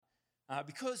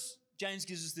Because James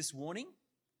gives us this warning,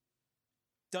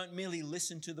 don't merely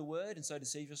listen to the word and so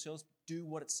deceive yourselves, do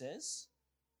what it says.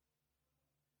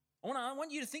 I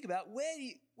want you to think about where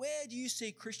do you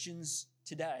see Christians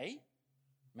today,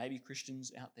 maybe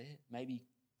Christians out there, maybe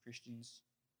Christians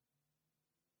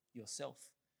yourself.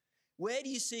 Where do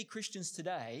you see Christians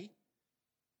today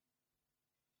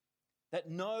that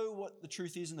know what the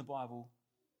truth is in the Bible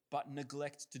but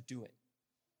neglect to do it?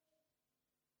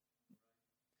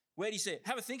 Where do you see it?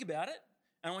 Have a think about it.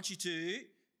 And I want you to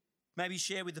maybe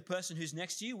share with the person who's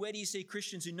next to you. Where do you see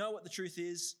Christians who know what the truth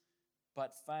is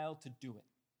but fail to do it?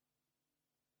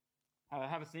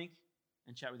 Have a think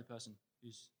and chat with the person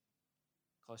who's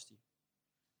close to you.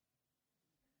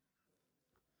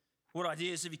 What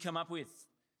ideas have you come up with?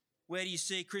 Where do you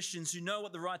see Christians who know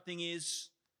what the right thing is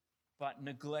but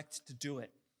neglect to do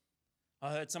it?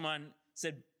 I heard someone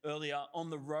said earlier, on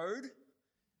the road,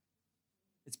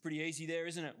 it's pretty easy there,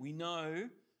 isn't it? We know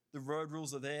the road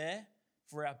rules are there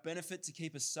for our benefit, to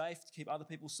keep us safe, to keep other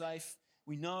people safe.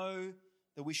 We know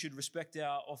that we should respect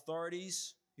our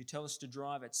authorities who tell us to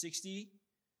drive at 60,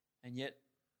 and yet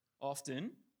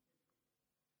often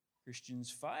Christians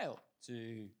fail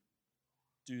to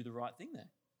do the right thing there.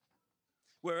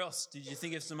 Where else? Did you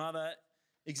think of some other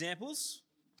examples?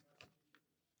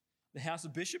 The House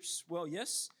of Bishops? Well,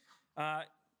 yes. There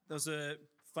was a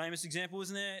famous example,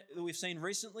 isn't there, that we've seen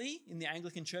recently in the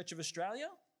Anglican Church of Australia,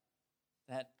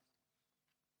 that,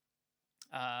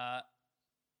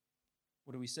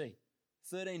 what do we see?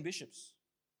 13 bishops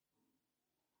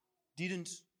didn't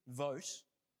vote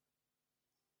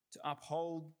to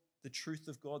uphold the truth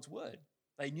of God's word.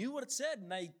 They knew what it said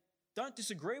and they don't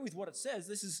disagree with what it says.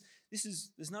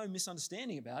 There's no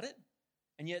misunderstanding about it,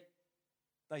 and yet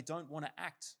they don't want to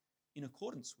act in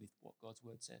accordance with what God's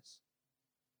word says.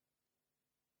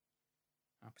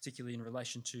 Particularly in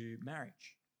relation to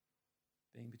marriage,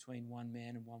 being between one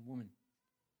man and one woman.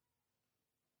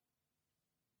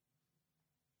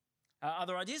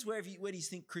 Other ideas? Where do you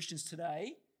think Christians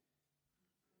today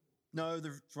know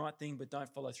the right thing but don't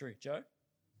follow through? Joe?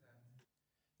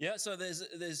 Yeah, so there's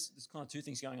kind of two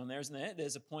things going on there, isn't there?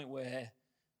 There's a point where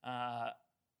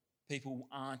people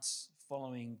aren't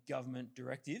following government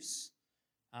directives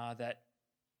that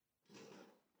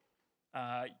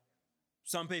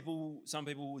some people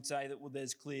would say that, well,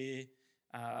 there's clear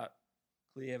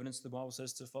evidence the Bible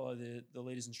says to follow the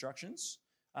leader's instructions.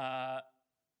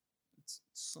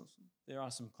 There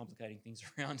are some complicating things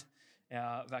around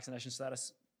our vaccination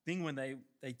status thing when they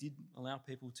did allow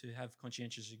people to have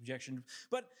conscientious objection.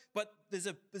 But there's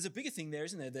a bigger thing there,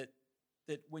 isn't there?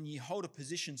 That when you hold a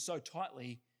position so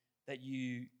tightly that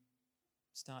you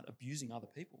start abusing other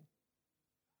people,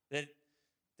 that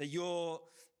you're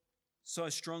so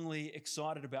strongly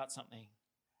excited about something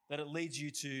that it leads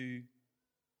you to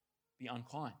be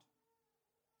unkind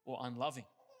or unloving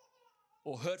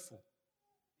or hurtful.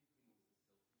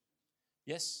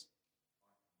 Yes.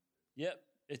 Yep.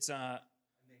 It's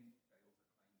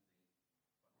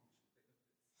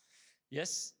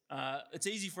yes. It's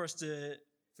easy for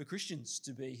Christians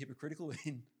to be hypocritical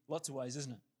in lots of ways,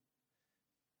 isn't it?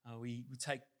 We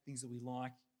take things that we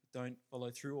like, but don't follow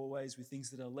through always with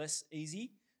things that are less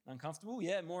easy and uncomfortable.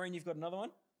 Yeah, Maureen, you've got another one?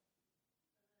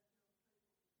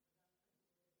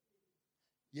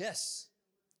 Yes.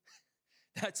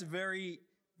 That's a very,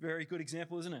 very good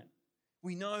example, isn't it?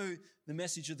 We know the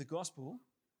message of the gospel.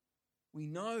 We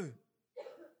know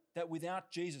that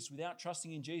without Jesus, without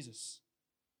trusting in Jesus,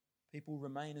 people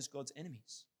remain as God's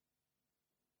enemies.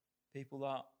 People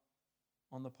are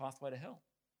on the pathway to hell.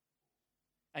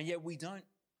 And yet we don't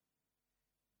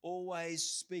always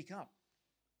speak up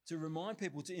to remind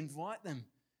people, to invite them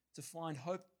to find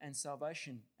hope and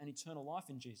salvation and eternal life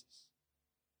in Jesus.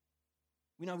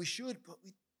 We know we should, but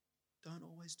we don't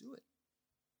always do it.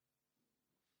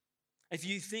 If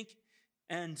you think,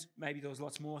 and maybe there was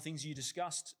lots more things you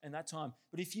discussed in that time,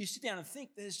 but if you sit down and think,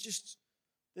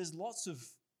 there's lots of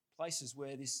places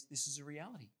where this is a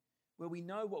reality, where we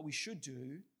know what we should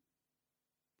do,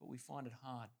 but we find it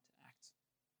hard to act.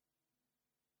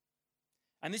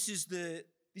 And this is the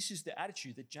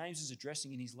attitude that James is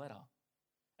addressing in his letter.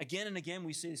 Again and again,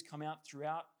 we see this come out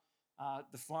throughout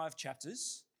the 5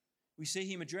 chapters. We see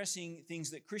him addressing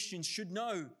things that Christians should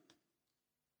know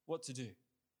what to do.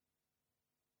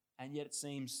 And yet it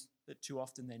seems that too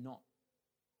often they're not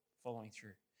following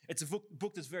through. It's a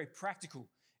book that's very practical.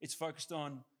 It's focused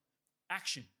on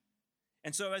action.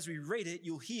 And so as we read it,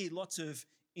 you'll hear lots of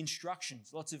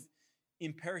instructions, lots of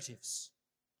imperatives,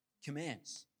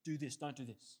 commands. Do this, don't do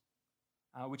this.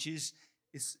 Which is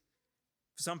for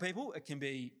some people, they can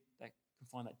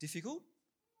find that difficult.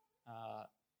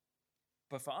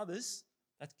 But for others,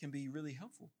 that can be really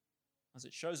helpful, as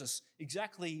it shows us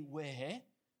exactly where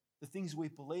the things we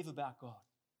believe about God,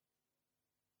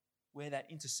 where that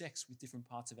intersects with different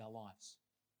parts of our lives.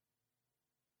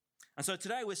 And so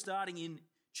today we're starting in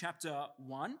chapter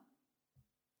 1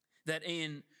 that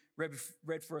Ian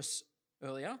read for us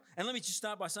earlier. And let me just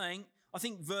start by saying, I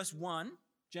think verse 1,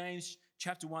 James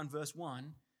chapter 1, verse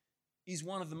 1, is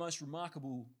one of the most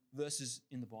remarkable verses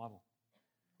in the Bible.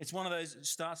 It's one of those that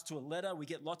starts to a letter. We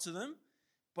get lots of them.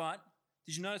 But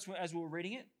did you notice as we were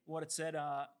reading it, what it said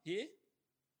here? Here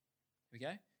we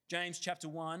go. James chapter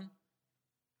 1.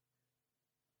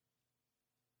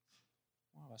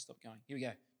 Why have I stopped going? Here we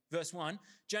go. Verse 1.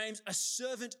 James, a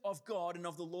servant of God and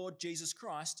of the Lord Jesus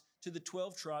Christ, to the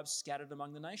 12 tribes scattered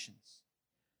among the nations.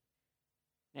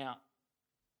 Now,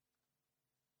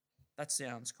 that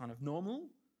sounds kind of normal.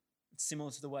 It's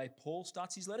similar to the way Paul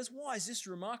starts his letters. Why is this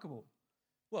remarkable?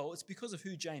 Well, it's because of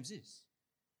who James is.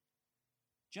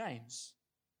 James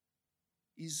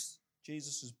is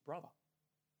Jesus' brother.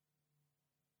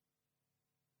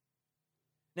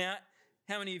 Now,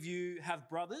 how many of you have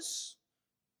brothers?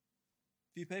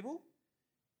 A few people?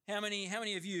 How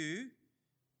many of you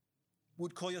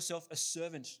would call yourself a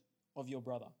servant of your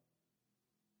brother?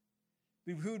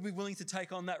 Who would be willing to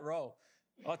take on that role?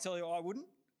 I'll tell you, I wouldn't.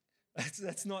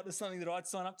 That's not something that I'd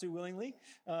sign up to willingly,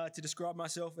 to describe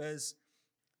myself as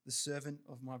the servant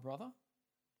of my brother.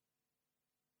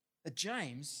 But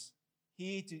James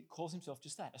here calls himself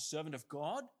just that, a servant of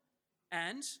God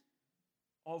and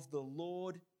of the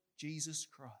Lord Jesus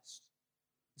Christ.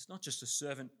 It's not just a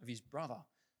servant of his brother,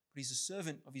 but he's a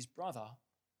servant of his brother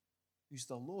who's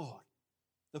the Lord,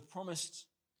 the promised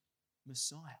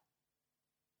Messiah.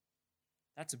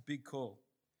 That's a big call.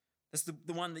 That's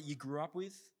the one that you grew up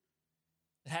with,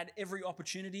 that had every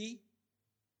opportunity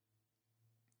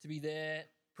to be there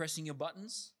pressing your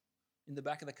buttons in the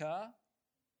back of the car,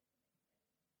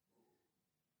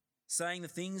 saying the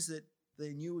things that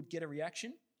they knew would get a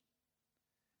reaction.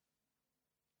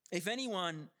 If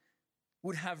anyone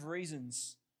would have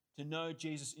reasons to know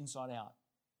Jesus inside out,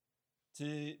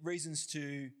 to reasons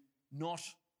to not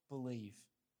believe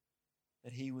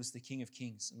that he was the King of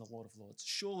Kings and the Lord of Lords,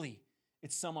 surely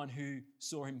it's someone who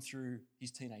saw him through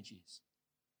his teenage years,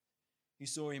 who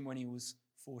saw him when he was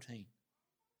 14.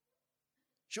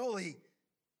 Surely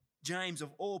James, of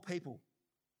all people,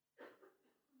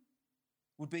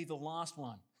 would be the last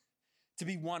one to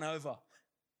be won over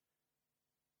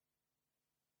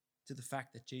to the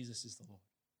fact that Jesus is the Lord.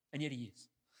 And yet he is.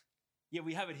 Yet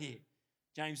we have it here.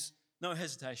 James, no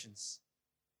hesitations,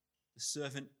 the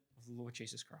servant of the Lord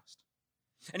Jesus Christ.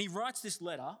 And he writes this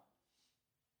letter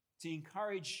to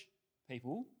encourage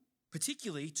people,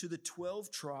 particularly to the 12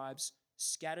 tribes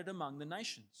scattered among the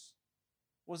nations.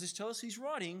 What does this tell us? He's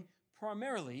writing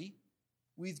primarily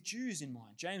with Jews in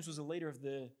mind. James was a leader of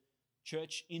the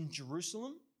church in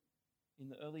Jerusalem in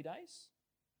the early days.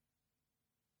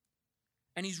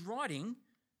 And he's writing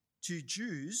to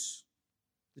Jews,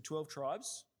 the 12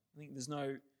 tribes. I think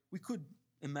we could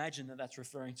imagine that that's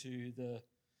referring to the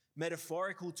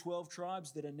metaphorical 12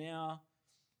 tribes that are now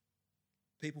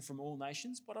people from all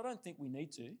nations, but I don't think we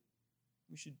need to.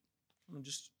 We should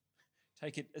just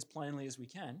take it as plainly as we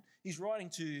can. He's writing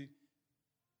to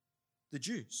the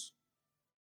Jews,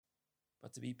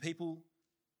 but to be people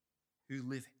who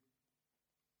live it.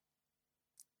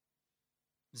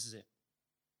 This is it.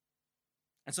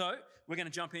 And so we're going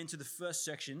to jump into the first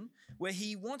section where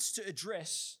he wants to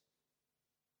address,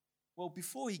 well,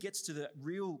 before he gets to the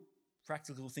real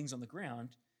practical things on the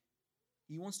ground,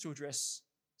 he wants to address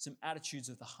some attitudes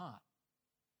of the heart.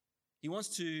 He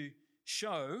wants to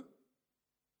show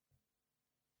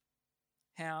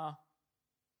how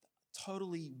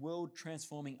totally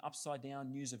world-transforming,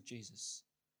 upside-down news of Jesus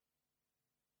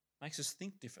makes us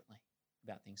think differently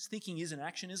about things. Thinking is an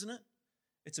action, isn't it?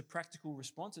 It's a practical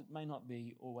response. It may not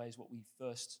be always what we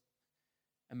first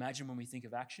imagine when we think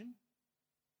of action,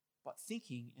 but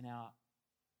thinking in our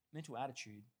mental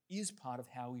attitude is part of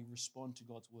how we respond to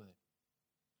God's word.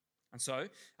 And so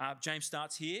James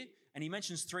starts here, and he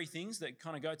mentions three things that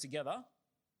kind of go together.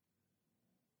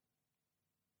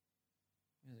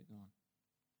 Where's it gone?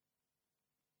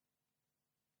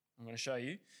 I'm going to show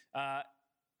you.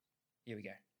 Here we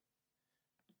go.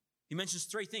 He mentions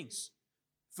three things.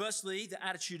 Firstly, the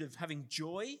attitude of having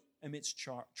joy amidst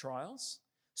trials.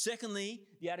 Secondly,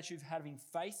 the attitude of having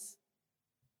faith,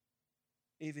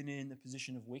 even in the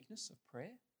position of weakness, of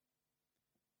prayer.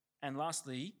 And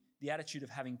lastly, the attitude of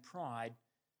having pride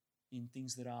in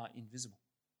things that are invisible.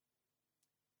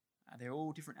 They're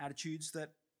all different attitudes that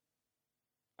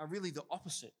are really the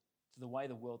opposite to the way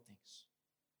the world thinks.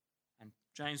 And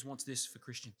James wants this for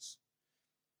Christians.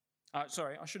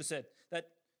 Sorry, I should have said that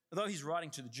although he's writing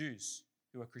to the Jews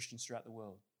who are Christians throughout the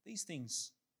world, these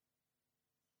things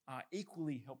are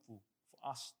equally helpful for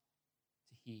us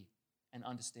to hear and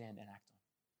understand and act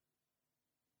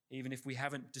on. Even if we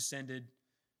haven't descended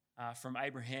from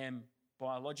Abraham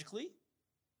biologically,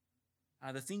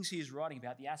 the things he is writing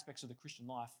about, the aspects of the Christian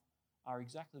life, are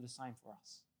exactly the same for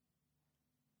us.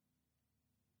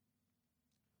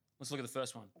 Let's look at the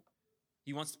first one.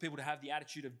 He wants people to have the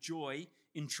attitude of joy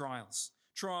in trials.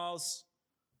 Trials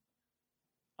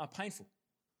are painful.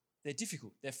 They're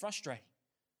difficult. They're frustrating.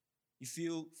 You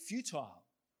feel futile.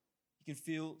 You can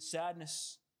feel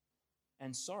sadness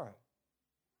and sorrow.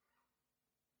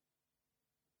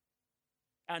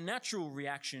 Our natural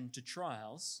reaction to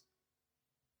trials,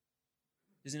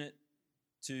 isn't it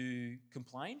to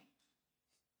complain,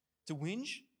 to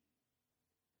whinge,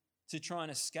 to try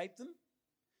and escape them,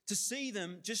 to see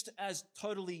them just as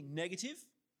totally negative?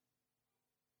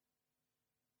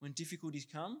 When difficulties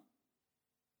come,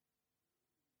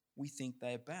 we think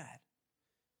they are bad.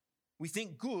 We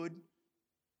think good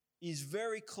is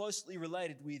very closely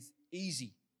related with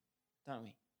easy, don't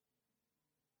we?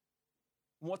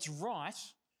 What's right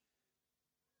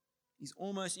is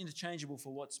almost interchangeable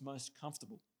for what's most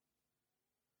comfortable.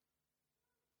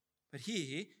 But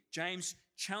here, James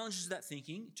challenges that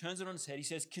thinking, turns it on its head. He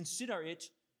says, consider it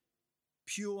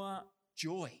pure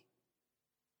joy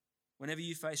whenever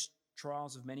you face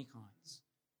trials of many kinds.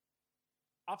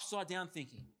 Upside down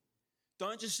thinking.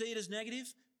 Don't just see it as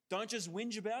negative. Don't just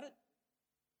whinge about it.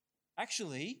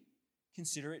 Actually,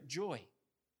 consider it joy.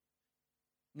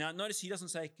 Now, notice he doesn't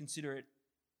say consider it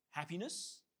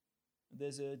happiness.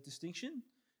 There's a distinction.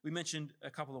 We mentioned a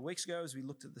couple of weeks ago as we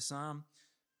looked at the psalm,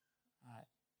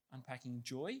 unpacking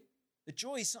joy. The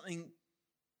joy is something,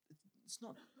 it's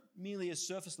not merely as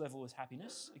surface level as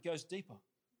happiness. It goes deeper.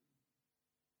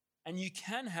 And you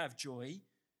can have joy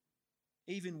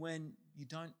even when you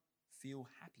don't feel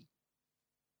happy.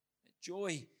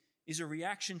 Joy is a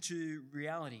reaction to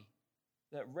reality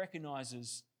that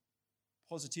recognizes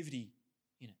positivity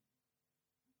in it.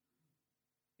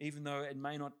 Even though it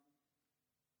may not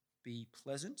be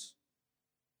pleasant,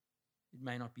 it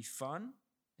may not be fun,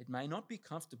 it may not be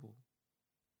comfortable,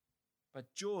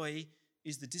 but joy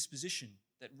is the disposition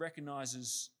that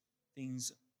recognizes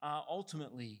things are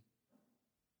ultimately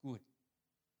good.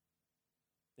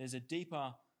 There's a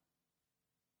deeper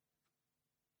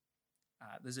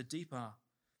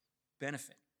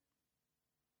benefit.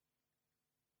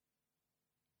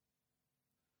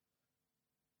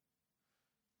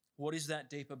 What is that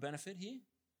deeper benefit here?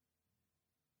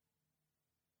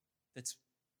 That's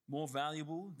more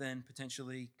valuable than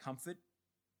potentially comfort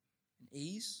and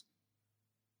ease?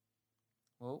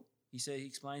 Well, he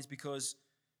explains because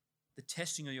the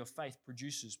testing of your faith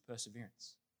produces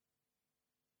perseverance.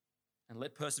 And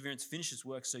let perseverance finish its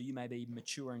work so you may be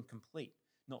mature and complete,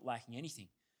 not lacking anything.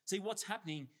 See, what's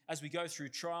happening as we go through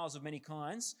trials of many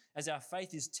kinds, as our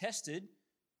faith is tested,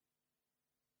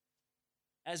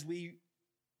 as we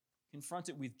confront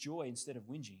it with joy instead of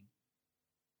whinging,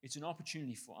 it's an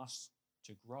opportunity for us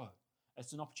to grow.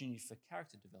 It's an opportunity for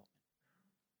character development.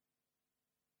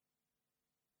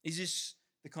 Is this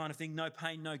the kind of thing, no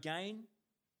pain, no gain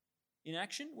in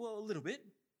action? Well, a little bit.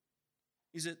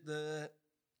 Is it the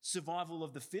survival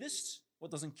of the fittest? What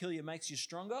doesn't kill you makes you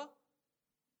stronger?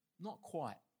 Not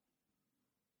quite.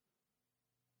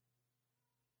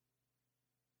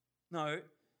 No.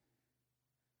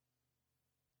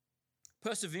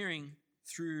 Persevering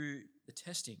through the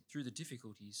testing, through the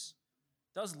difficulties,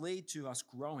 does lead to us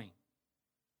growing.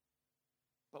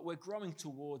 But we're growing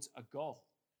towards a goal.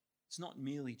 It's not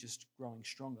merely just growing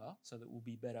stronger so that we'll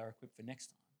be better equipped for next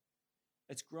time.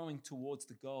 It's growing towards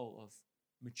the goal of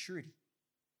maturity,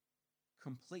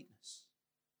 completeness,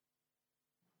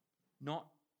 not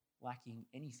lacking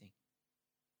anything.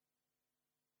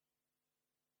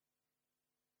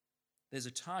 There's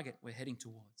a target we're heading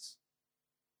towards.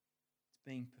 It's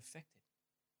being perfected.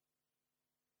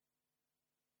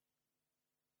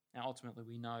 Now, ultimately,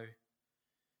 we know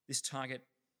this target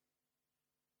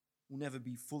will never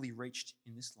be fully reached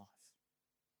in this life.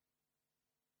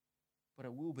 But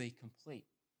it will be complete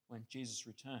when Jesus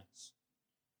returns,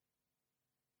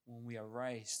 when we are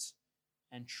raised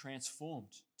and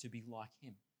transformed to be like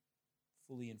him,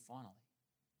 fully and finally.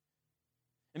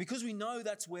 And because we know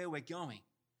that's where we're going,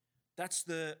 that's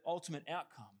the ultimate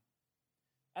outcome,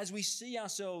 as we see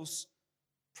ourselves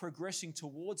progressing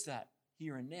towards that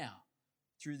here and now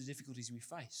through the difficulties we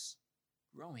face,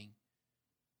 growing,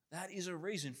 that is a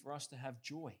reason for us to have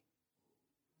joy,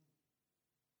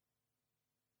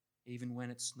 even when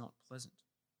it's not pleasant.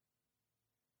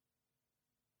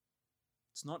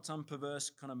 It's not some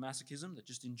perverse kind of masochism that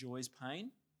just enjoys pain.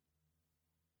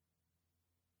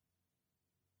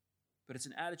 But it's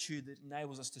an attitude that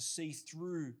enables us to see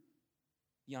through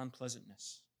the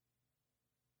unpleasantness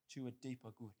to a deeper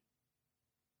good.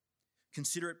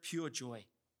 Consider it pure joy,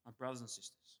 my brothers and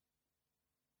sisters.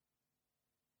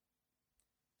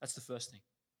 That's the first thing.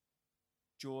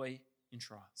 Joy in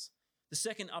trials. The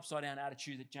second upside down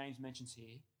attitude that James mentions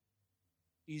here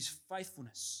is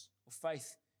faithfulness or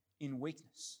faith in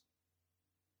weakness,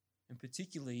 and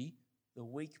particularly the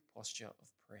weak posture of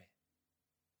prayer.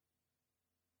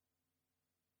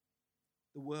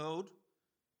 The world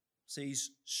sees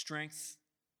strength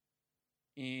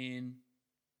in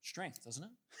strength, doesn't it?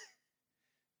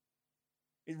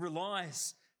 It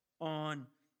relies on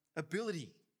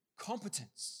ability,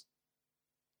 competence,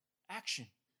 action,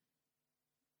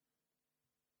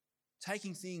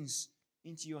 taking things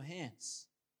into your hands.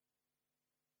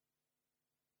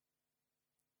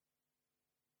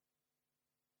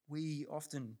 We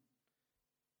often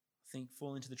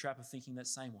fall into the trap of thinking that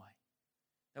same way.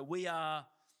 That we are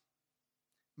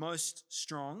most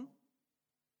strong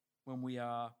when we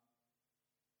are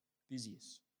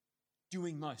busiest,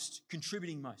 doing most,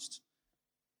 contributing most,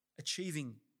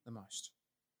 achieving the most.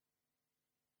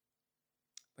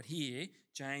 But here,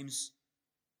 James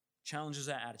challenges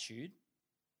our attitude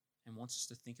and wants us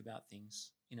to think about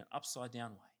things in an upside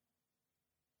down way.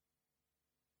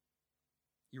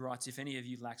 He writes, if any of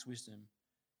you lacks wisdom,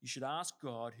 you should ask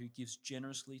God, who gives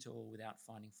generously to all without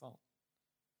finding fault,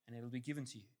 and it'll be given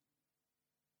to you.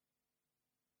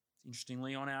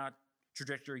 Interestingly, on our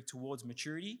trajectory towards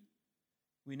maturity,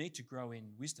 we need to grow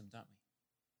in wisdom, don't we?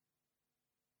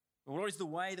 But what is the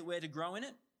way that we're to grow in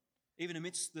it, even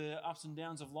amidst the ups and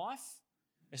downs of life?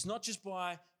 It's not just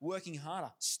by working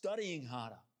harder, studying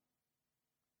harder.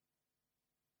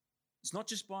 It's not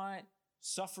just by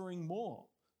suffering more.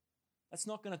 That's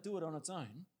not going to do it on its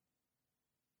own.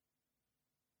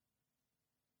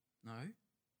 No.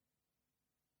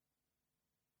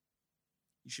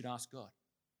 You should ask God.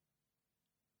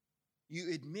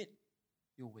 You admit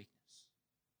your weakness,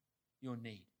 your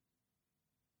need.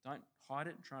 Don't hide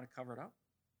it and try to cover it up.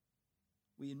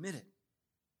 We admit it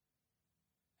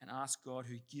and ask God,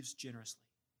 who gives generously.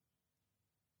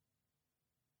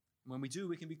 And when we do,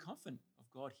 we can be confident of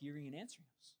God hearing and answering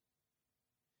us.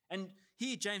 And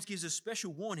here James gives a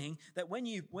special warning that when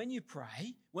you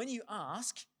pray, when you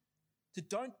ask, to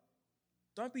don't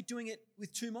be doing it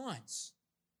with two minds.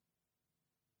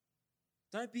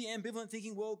 Don't be ambivalent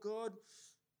thinking, well, God,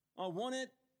 I want it,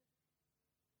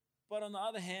 but on the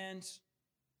other hand,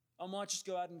 I might just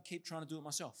go out and keep trying to do it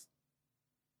myself.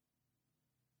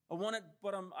 I want it,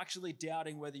 but I'm actually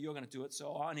doubting whether you're going to do it,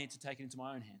 so I need to take it into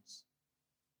my own hands.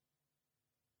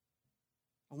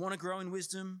 I want to grow in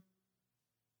wisdom,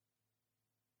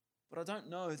 but I don't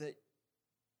know that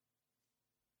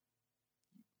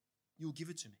you'll give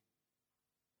it to me.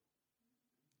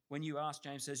 When you ask,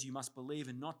 James says, you must believe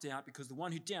and not doubt, because the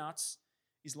one who doubts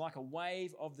is like a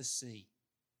wave of the sea,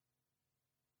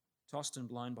 tossed and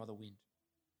blown by the wind.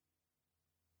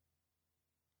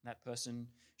 That person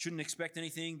shouldn't expect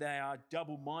anything. They are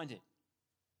double-minded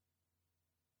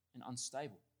and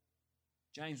unstable.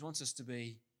 James wants us to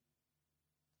be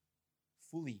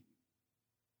fully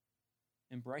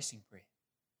embracing prayer,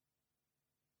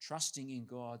 trusting in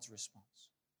God's response.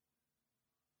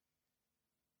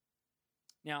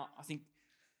 Now, I think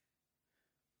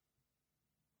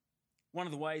one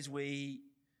of the ways we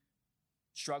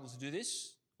struggle to do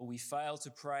this, or we fail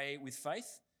to pray with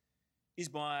faith, is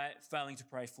by failing to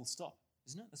pray full stop,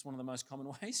 isn't it? That's one of the most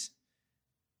common ways.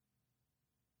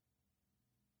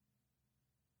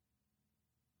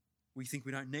 We think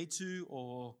we don't need to,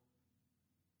 or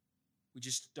we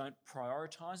just don't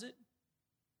prioritize it.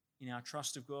 In our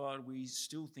trust of God, we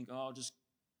still think, I'll just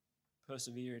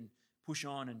persevere and push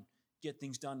on and get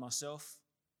things done myself.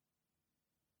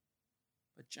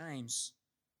 But James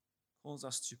calls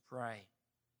us to pray,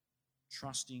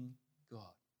 trusting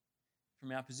God.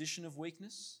 From our position of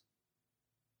weakness,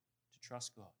 to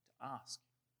trust God, to ask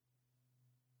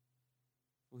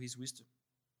for his wisdom.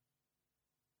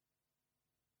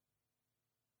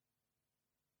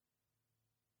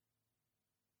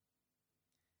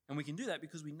 And we can do that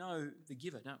because we know the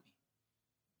giver, don't we?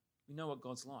 We know what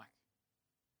God's like.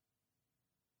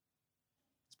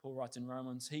 As Paul writes in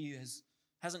Romans, he who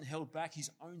hasn't held back his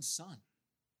own son,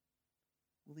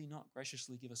 will he not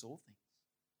graciously give us all things?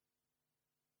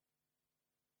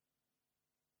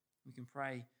 We can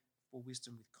pray for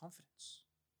wisdom with confidence.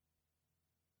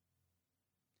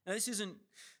 Now, this isn't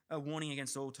a warning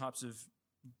against all types of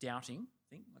doubting.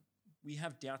 We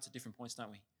have doubts at different points,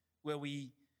 don't we? Where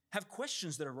we have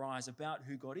questions that arise about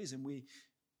who God is, and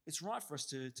it's right for us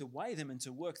to weigh them and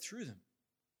to work through them.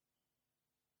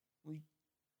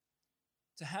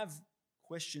 To have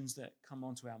questions that come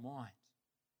onto our mind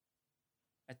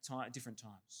at different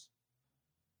times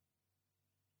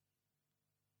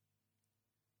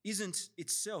isn't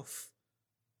itself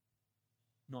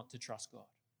not to trust God,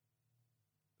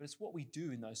 but it's what we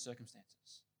do in those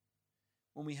circumstances.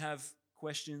 When we have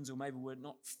questions, or maybe we're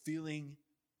not feeling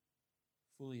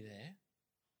fully there,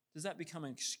 does that become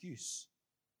an excuse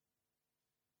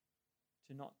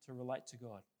to not to relate to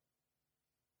God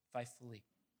faithfully?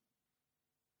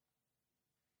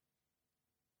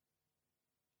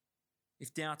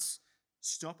 If doubts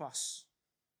stop us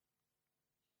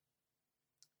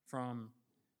from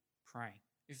praying,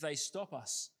 if they stop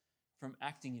us from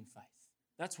acting in faith,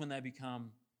 that's when they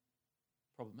become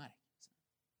problematic.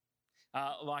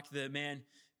 Like the man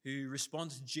who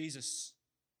responded to Jesus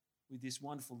with this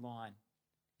wonderful line.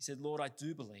 He said, "Lord, I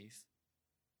do believe.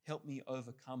 Help me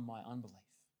overcome my unbelief."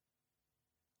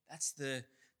 That's the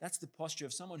posture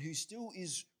of someone who still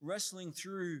is wrestling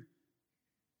through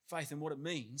faith and what it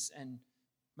means, and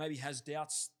maybe has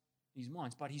doubts in his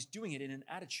mind, but he's doing it in an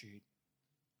attitude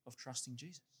of trusting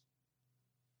Jesus.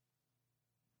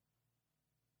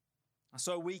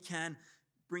 So we can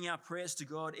bring our prayers to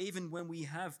God even when we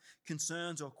have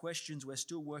concerns or questions we're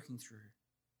still working through.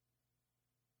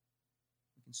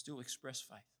 We can still express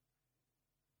faith,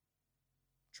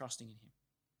 trusting in Him.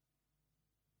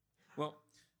 Well,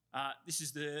 this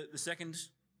is the second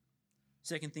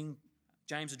thing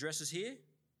James addresses here.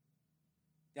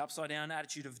 The upside-down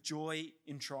attitude of joy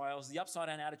in trials, the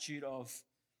upside-down attitude of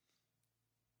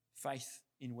faith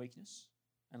in weakness,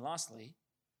 and lastly,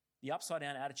 the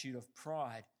upside-down attitude of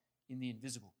pride in the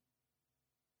invisible,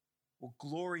 or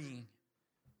glorying,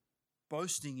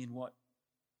 boasting in what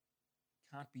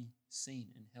can't be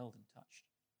seen and held and touched.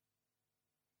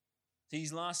 So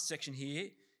his last section here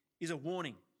is a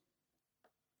warning.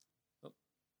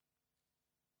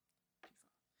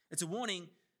 It's a warning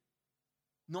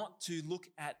not to look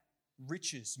at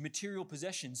riches, material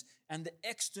possessions, and the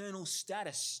external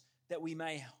status that we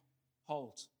may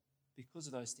hold because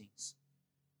of those things.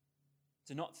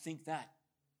 To not think that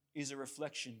is a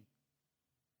reflection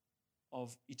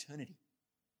of eternity.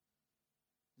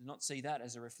 To not see that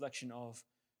as a reflection of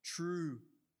true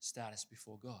status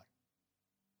before God.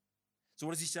 So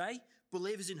what does he say?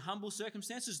 Believers in humble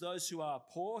circumstances, those who are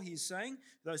poor, he's saying,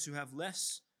 those who have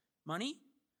less money,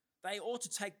 they ought to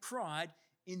take pride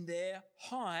in their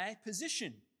high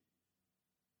position.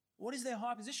 What is their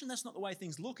high position? That's not the way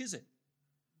things look, is it?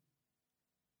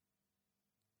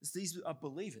 These are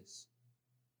believers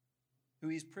who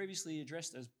he has previously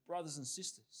addressed as brothers and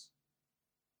sisters.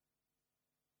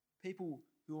 People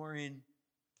who are in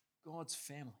God's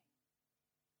family.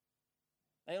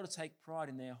 They ought to take pride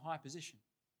in their high position.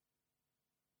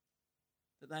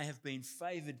 That they have been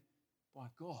favoured by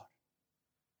God.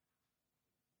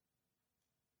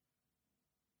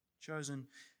 Chosen,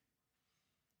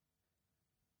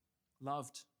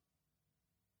 loved,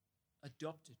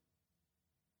 adopted.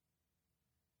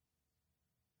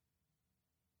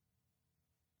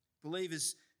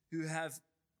 Believers who have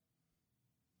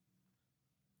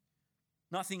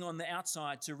nothing on the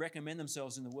outside to recommend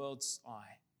themselves in the world's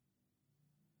eye.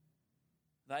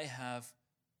 They have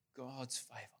God's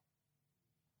favour.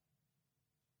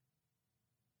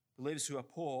 Believers who are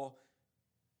poor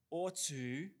ought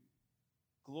to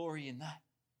glory in that.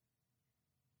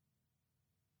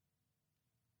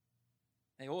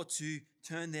 They ought to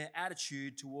turn their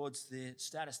attitude towards their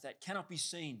status that cannot be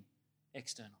seen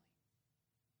externally.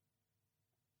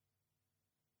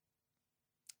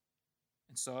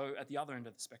 And so, at the other end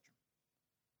of the spectrum,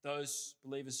 those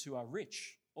believers who are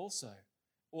rich also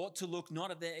ought to look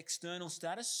not at their external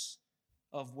status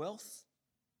of wealth,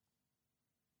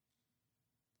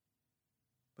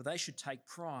 but they should take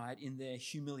pride in their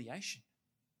humiliation.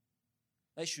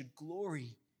 They should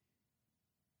glory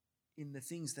in the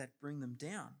things that bring them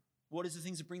down. What is the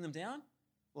things that bring them down?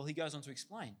 Well, he goes on to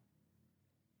explain.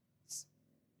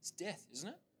 It's death, isn't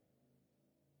it?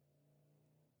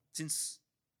 Since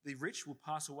the rich will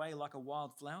pass away like a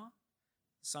wild flower,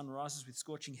 the sun rises with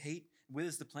scorching heat,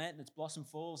 withers the plant, and its blossom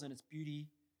falls, and its beauty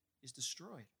is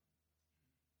destroyed.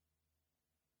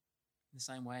 In the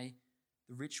same way,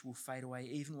 the rich will fade away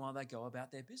even while they go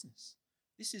about their business.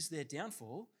 This is their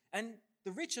downfall, and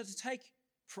the rich are to take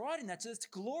pride in that, to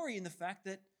glory in the fact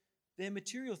that their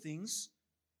material things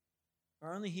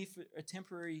are only here for a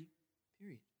temporary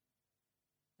period,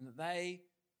 and that they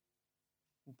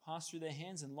will pass through their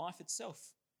hands, and life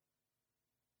itself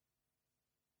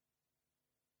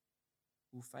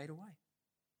will fade away.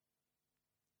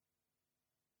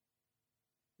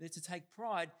 They're to take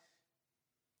pride,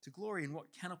 to glory in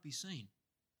what cannot be seen.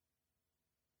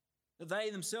 That they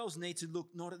themselves need to look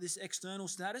not at this external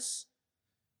status,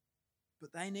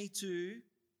 but they need to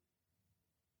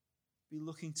be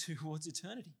looking towards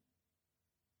eternity,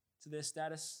 to their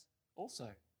status also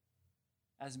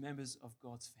as members of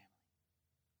God's family.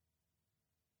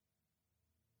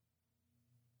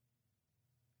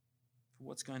 For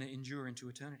what's going to endure into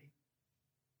eternity.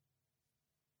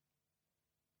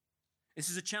 This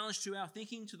is a challenge to our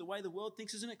thinking, to the way the world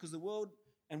thinks, isn't it? Because the world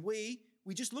and we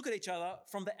just look at each other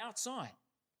from the outside.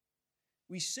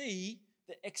 We see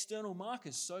the external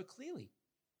markers so clearly.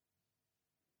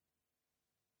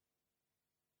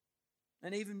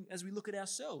 And even as we look at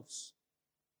ourselves,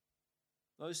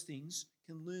 those things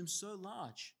can loom so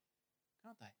large,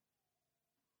 can't they?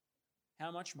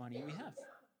 How much money we have.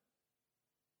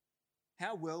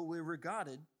 How well we're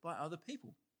regarded by other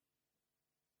people.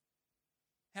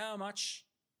 How much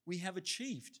we have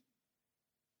achieved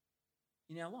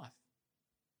in our life.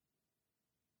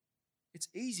 It's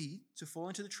easy to fall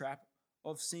into the trap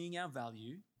of seeing our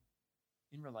value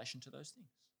in relation to those things.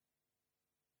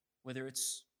 Whether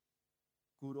it's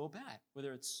good or bad,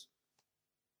 whether it's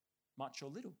much or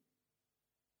little.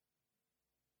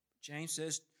 James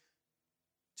says,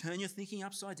 turn your thinking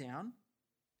upside down,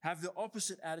 have the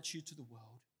opposite attitude to the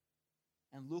world,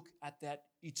 and look at that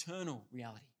eternal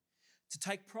reality. To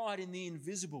take pride in the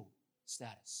invisible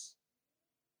status,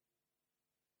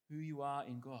 who you are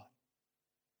in God.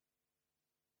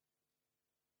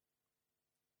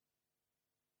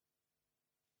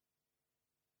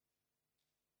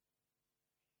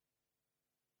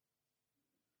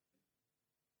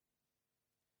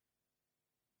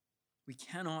 We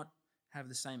cannot have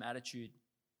the same attitude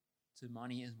to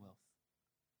money and wealth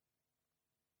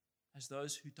as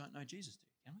those who don't know Jesus do,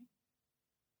 can we?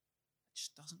 It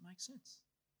just doesn't make sense.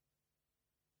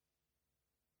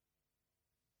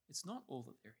 It's not all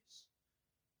that there is.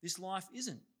 This life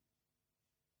isn't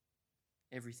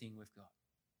everything we've got.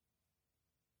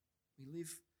 We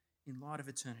live in light of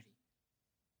eternity,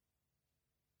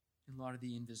 in light of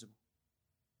the invisible.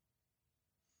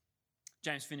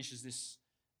 James finishes this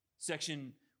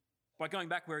section by going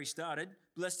back where he started.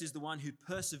 Blessed is the one who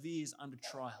perseveres under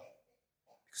trial,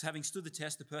 because having stood the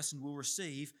test, the person will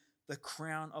receive the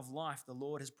crown of life the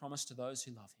Lord has promised to those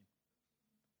who love him.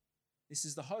 This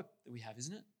is the hope that we have,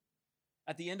 isn't it?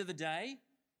 At the end of the day,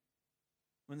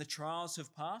 when the trials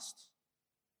have passed,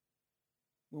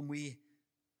 when we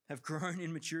have grown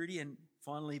in maturity and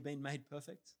finally been made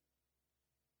perfect,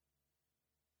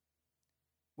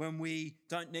 when we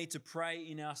don't need to pray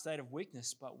in our state of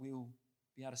weakness, but we'll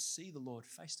be able to see the Lord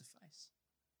face to face,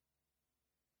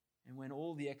 and when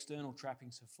all the external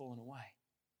trappings have fallen away,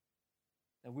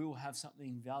 that we will have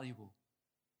something valuable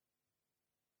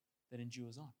that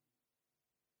endures on.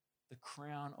 The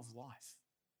crown of life,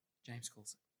 James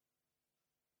calls it.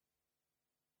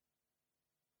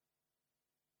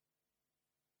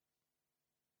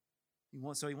 He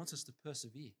wants us to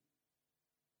persevere,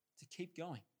 to keep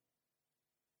going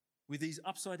with these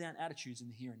upside down attitudes in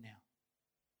the here and now.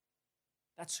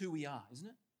 That's who we are, isn't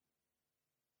it?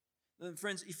 And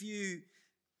friends, if you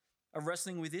are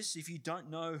wrestling with this, if you don't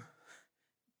know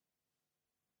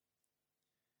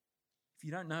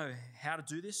how to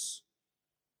do this,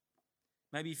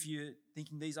 maybe if you're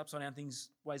thinking these upside down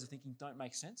ways of thinking don't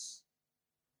make sense,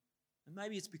 and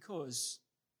maybe it's because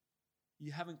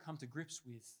you haven't come to grips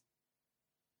with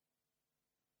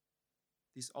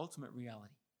this ultimate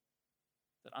reality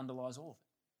that underlies all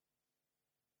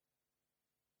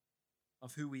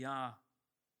of who we are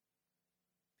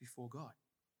before God.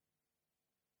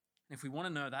 And if we want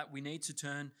to know that, we need to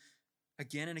turn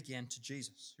again and again to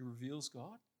Jesus, who reveals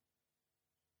God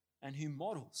and who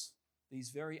models these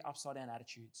very upside down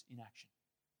attitudes in action.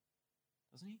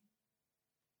 Doesn't he?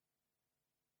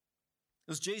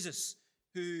 It was Jesus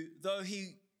who, though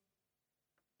he,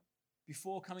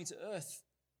 before coming to earth,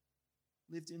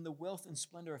 lived in the wealth and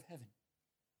splendor of heaven,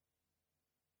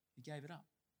 he gave it up.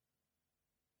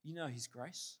 You know his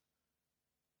grace.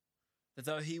 That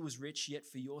though he was rich, yet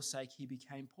for your sake he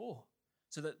became poor,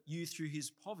 so that you through his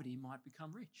poverty might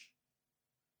become rich.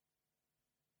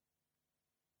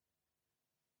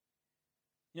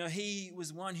 You know, he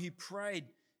was one who prayed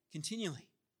continually.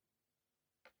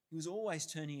 He was always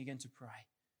turning again to pray.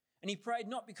 And he prayed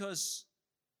not because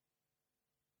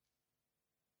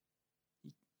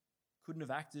he couldn't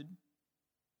have acted,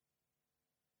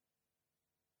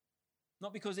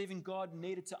 not because even God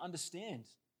needed to understand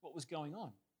what was going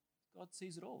on. God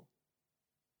sees it all.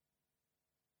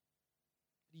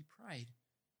 But he prayed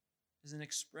as an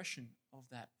expression of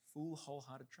that full,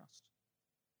 wholehearted trust.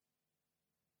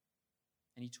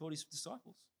 And he taught his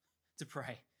disciples to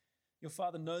pray. Your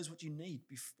Father knows what you need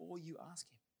before you ask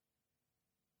him.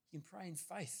 You can pray in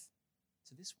faith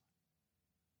to this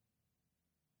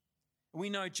one. We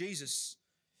know Jesus,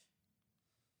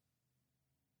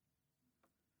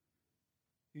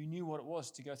 who knew what it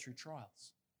was to go through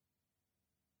trials.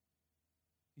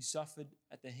 He suffered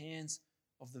at the hands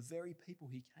of the very people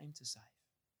he came to save.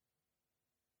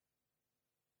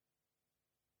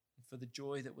 And for the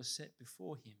joy that was set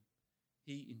before him,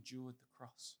 he endured the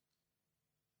cross.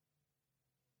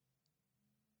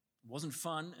 It wasn't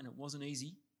fun and it wasn't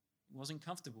easy. It wasn't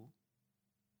comfortable.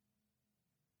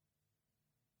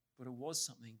 But it was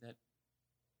something that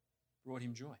brought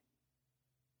him joy.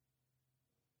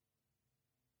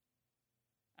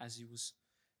 As he was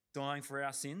dying for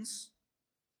our sins,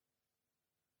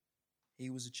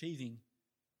 he was achieving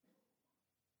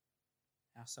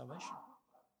our salvation.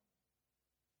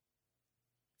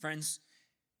 Friends,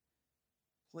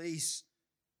 please,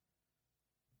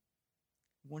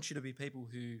 I want you to be people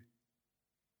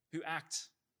who act,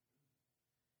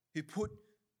 who put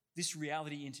this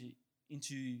reality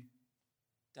into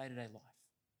day-to-day life.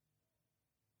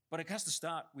 But it has to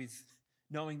start with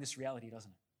knowing this reality,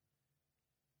 doesn't it?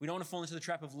 We don't want to fall into the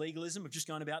trap of legalism, of just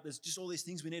going about, there's just all these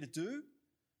things we need to do.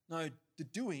 No, the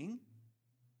doing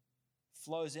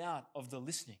flows out of the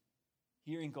listening,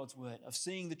 hearing God's word, of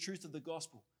seeing the truth of the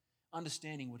gospel,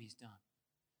 understanding what he's done.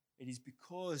 It is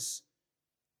because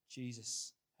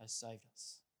Jesus has saved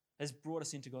us, has brought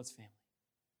us into God's family.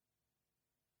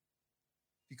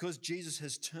 Because Jesus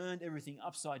has turned everything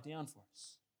upside down for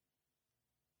us,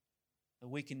 that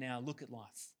we can now look at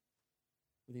life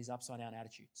with these upside down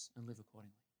attitudes and live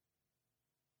accordingly.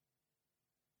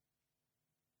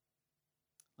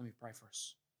 Let me pray for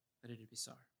us, that it be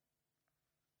so.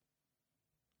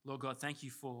 Lord God, thank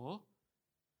you for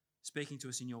speaking to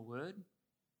us in your word.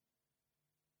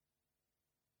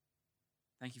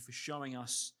 Thank you for showing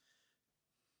us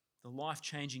the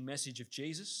life-changing message of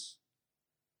Jesus,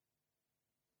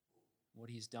 what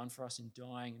he has done for us in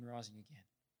dying and rising again.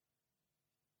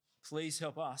 Please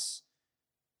help us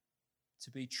to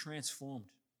be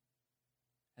transformed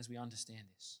as we understand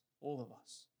this, all of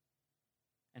us.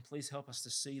 And please help us to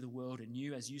see the world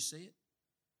anew as you see it,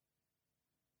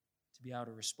 to be able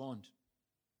to respond,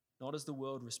 not as the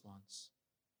world responds,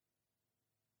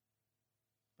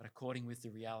 but according with the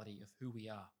reality of who we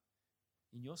are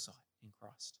in your sight, in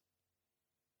Christ.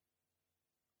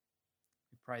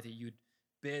 We pray that you would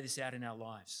bear this out in our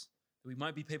lives, that we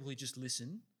might be people who just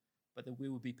listen, but that we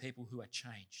will be people who are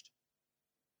changed,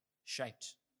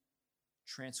 shaped,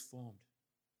 transformed,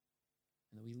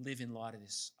 and that we live in light of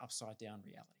this upside down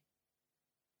reality.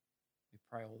 We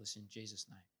pray all this in Jesus'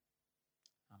 name.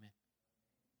 Amen.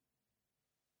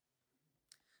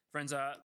 Friends,